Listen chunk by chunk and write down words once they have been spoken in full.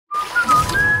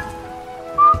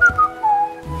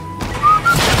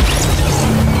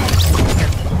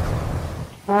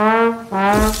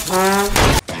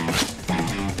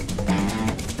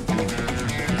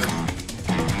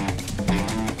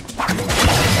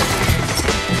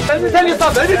Let me tell you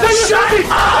something. Let me tell you something.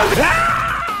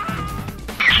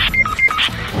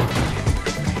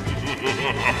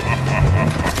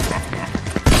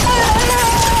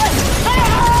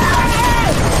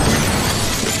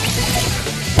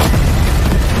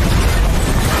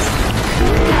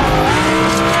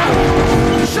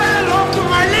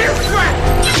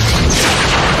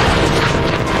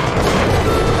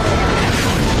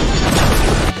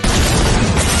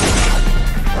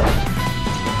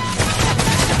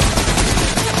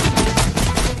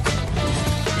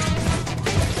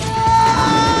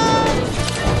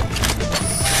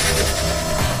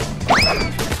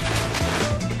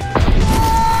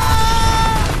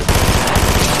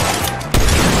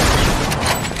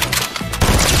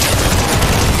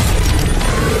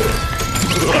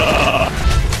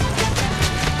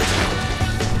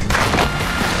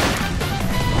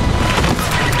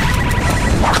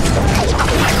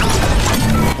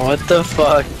 What the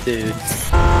fuck, dude?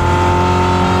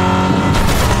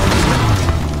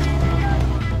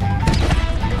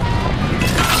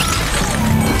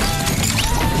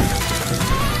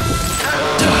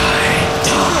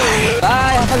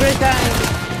 Bye, have a great time.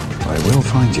 I will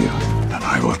find you, and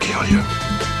I will kill you.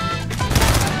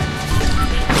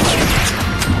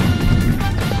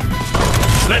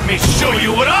 Let me show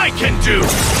you what I can do!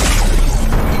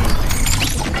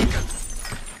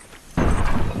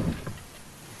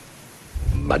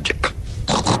 Magic.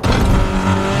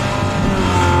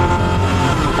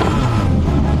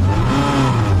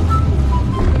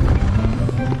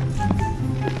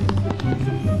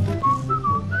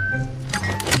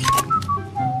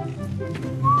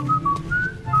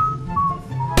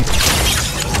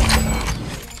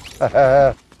 Let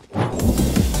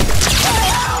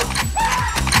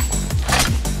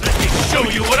me show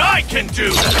you what I can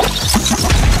do!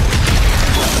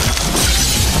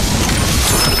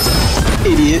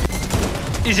 Idiot.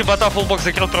 Изи бота фулбок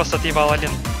закрыл, просто отъебал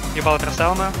один. Ебал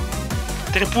красава на.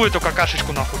 Трепу эту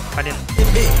какашечку нахуй, один.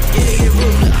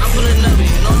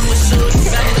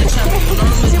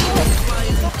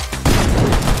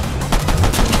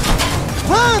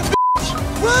 Run, bitch!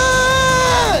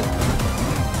 Run!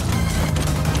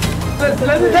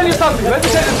 Let me tell you something. Let me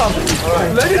tell you something.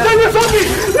 Right. Let me tell you something.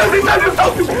 Let me tell you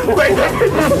something. Wait.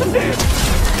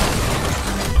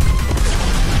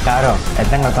 Claro,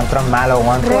 tengo el control malo,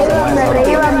 weón.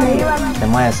 Se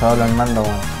mueve solo el mando,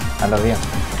 weón. A lo bien.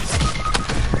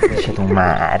 Eche tu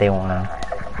madre, weón.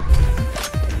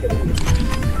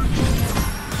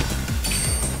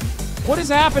 What is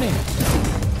happening?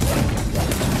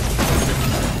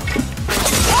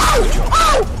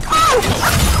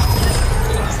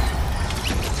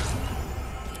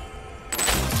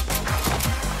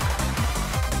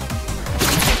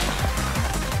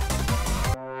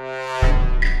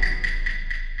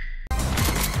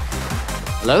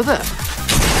 Hello there.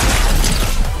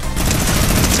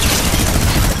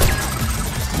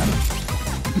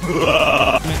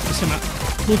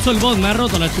 Justo el bot me ha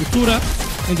roto la estructura,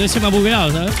 entonces se me ha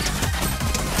bugueado, ¿sabes?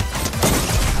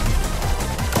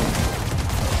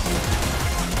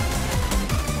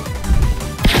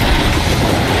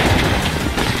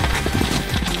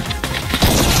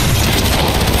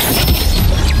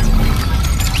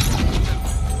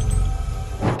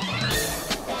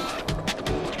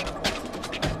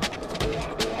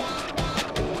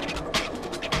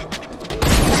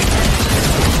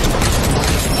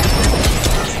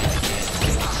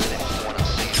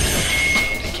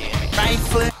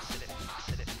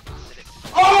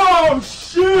 Oh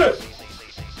shit!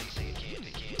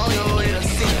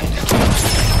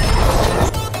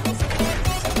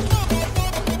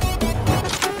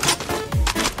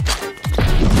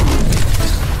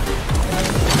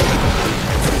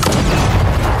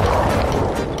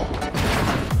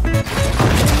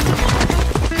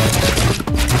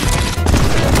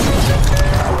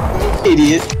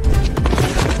 Idiot.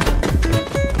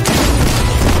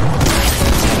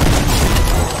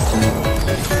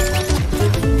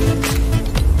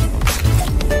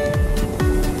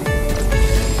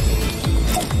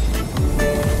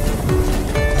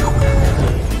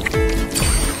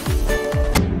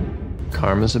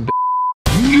 Karma's a bitch.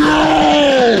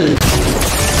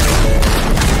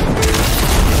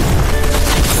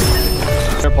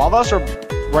 They're above us or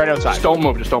right outside? Just don't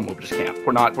move, just don't move, just camp.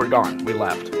 We're gone. We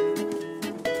left.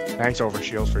 Thanks,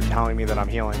 Overshields, for telling me that I'm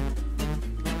healing.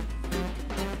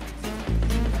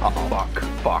 Uh-oh.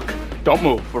 Fuck. Don't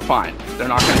move, we're fine. They're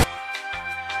not gonna...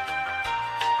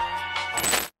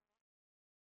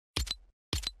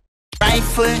 Right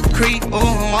foot creep, ooh,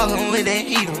 I'm walking with that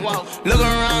heater. Look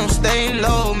around, stay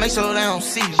low, make sure they don't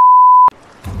see you.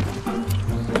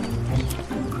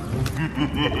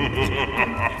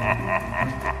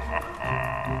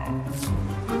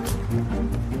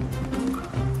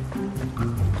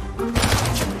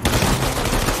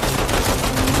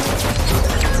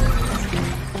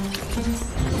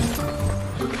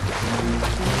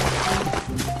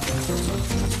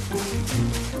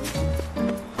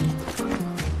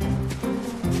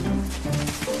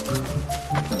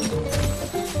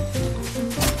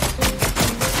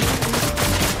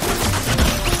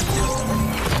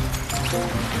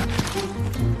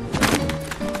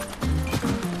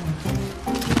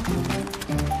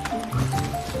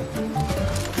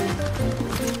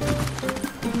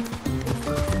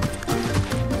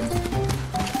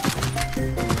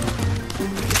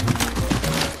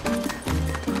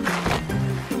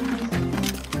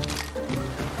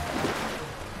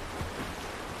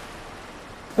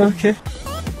 Okay.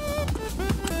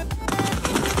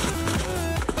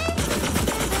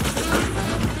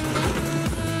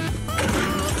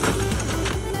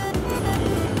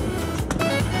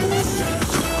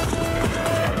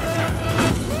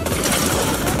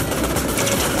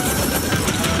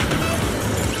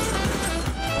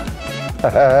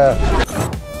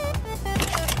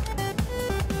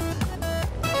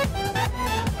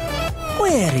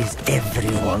 Where is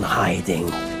everyone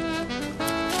hiding?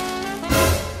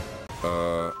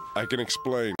 I can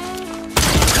explain. Wait.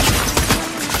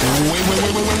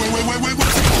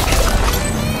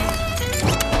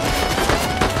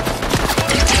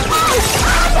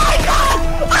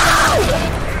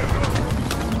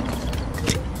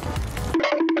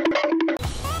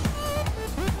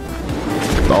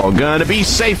 It's all gonna be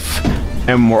safe,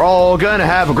 and we're all gonna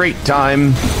have a great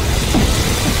time.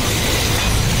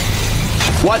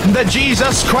 What the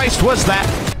Jesus Christ was that?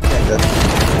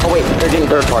 Oh wait, they're getting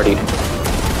third-partied.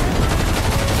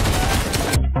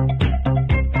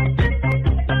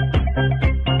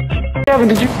 Kevin,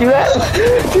 did you do that?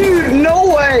 Dude,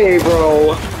 no way,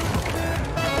 bro.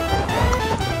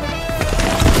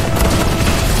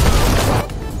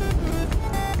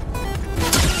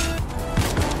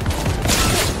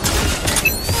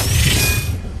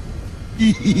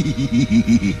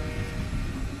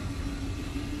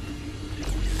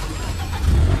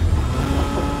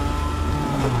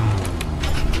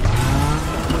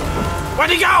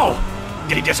 Where'd he go?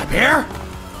 Did he disappear?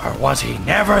 Or was he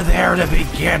never there to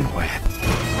begin with?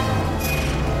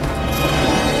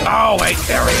 Oh, wait,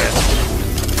 there he is.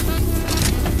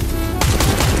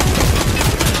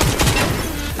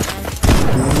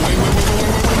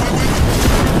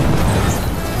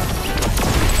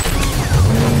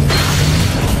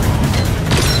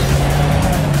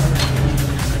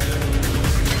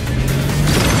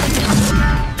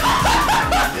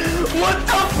 What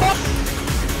the fuck?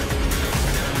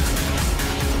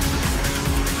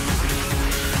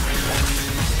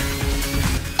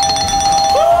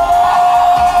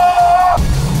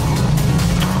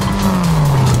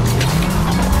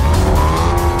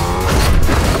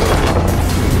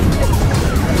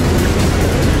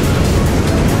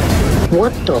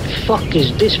 What the fuck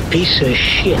is this piece of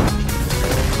shit?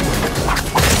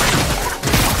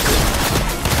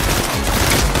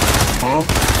 Huh?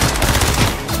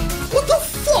 What the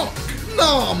fuck?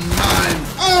 No, man.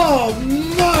 Oh,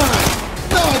 man.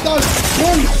 No, that's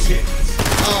bullshit.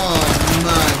 Oh,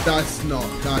 man. That's not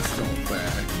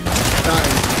fair. That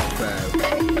is not fair.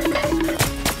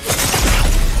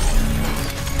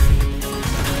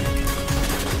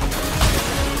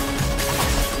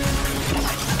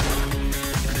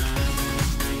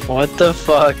 What the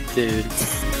fuck, dude?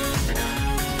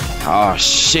 Oh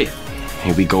shit.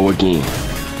 Here we go again.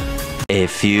 A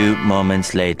few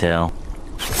moments later.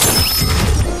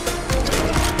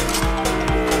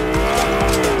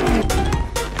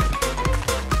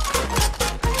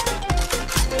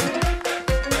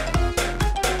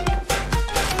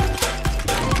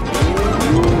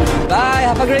 Bye,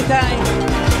 have a great time.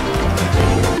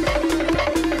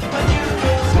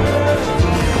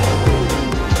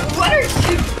 What are you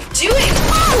doing?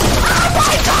 Oh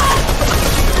my god!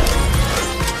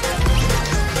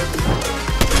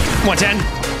 110.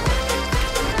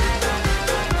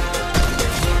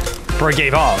 Bro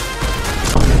gave up.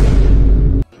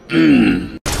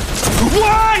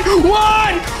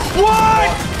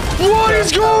 What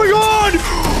is going on?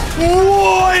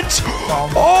 What?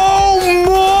 Oh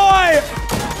my!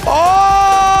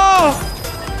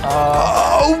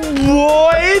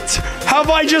 What have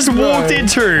I just walked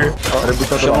into?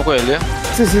 Siamo quelli?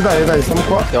 Sì, dai, siamo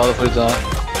qua. Ti vado fuori zona.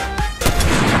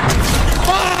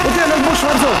 Oddio, nel bush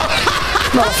verso.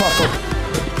 No, l'ho fatto.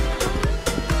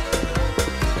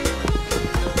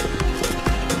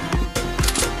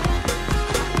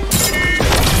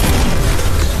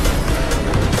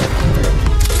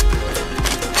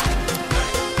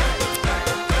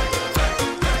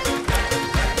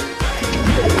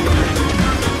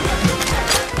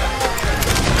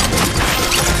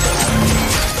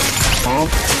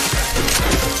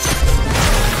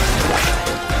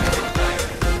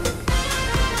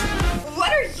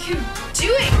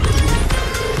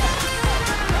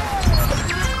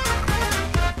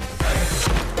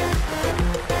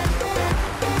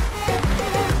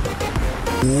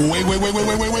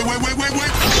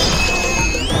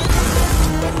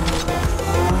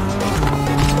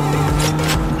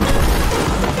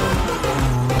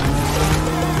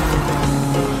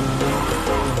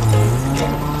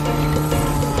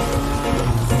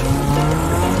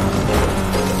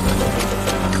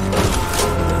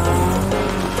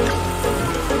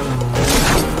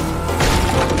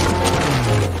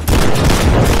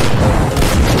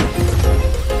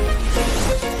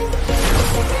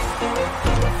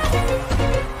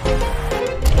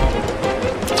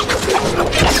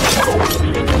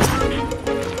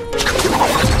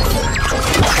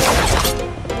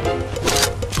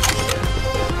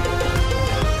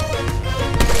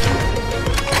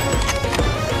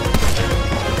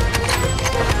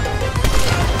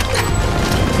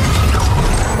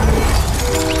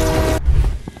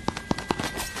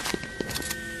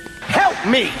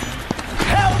 Me!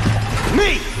 Help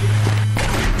me!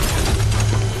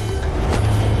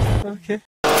 Okay.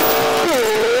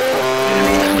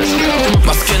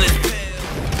 My skin is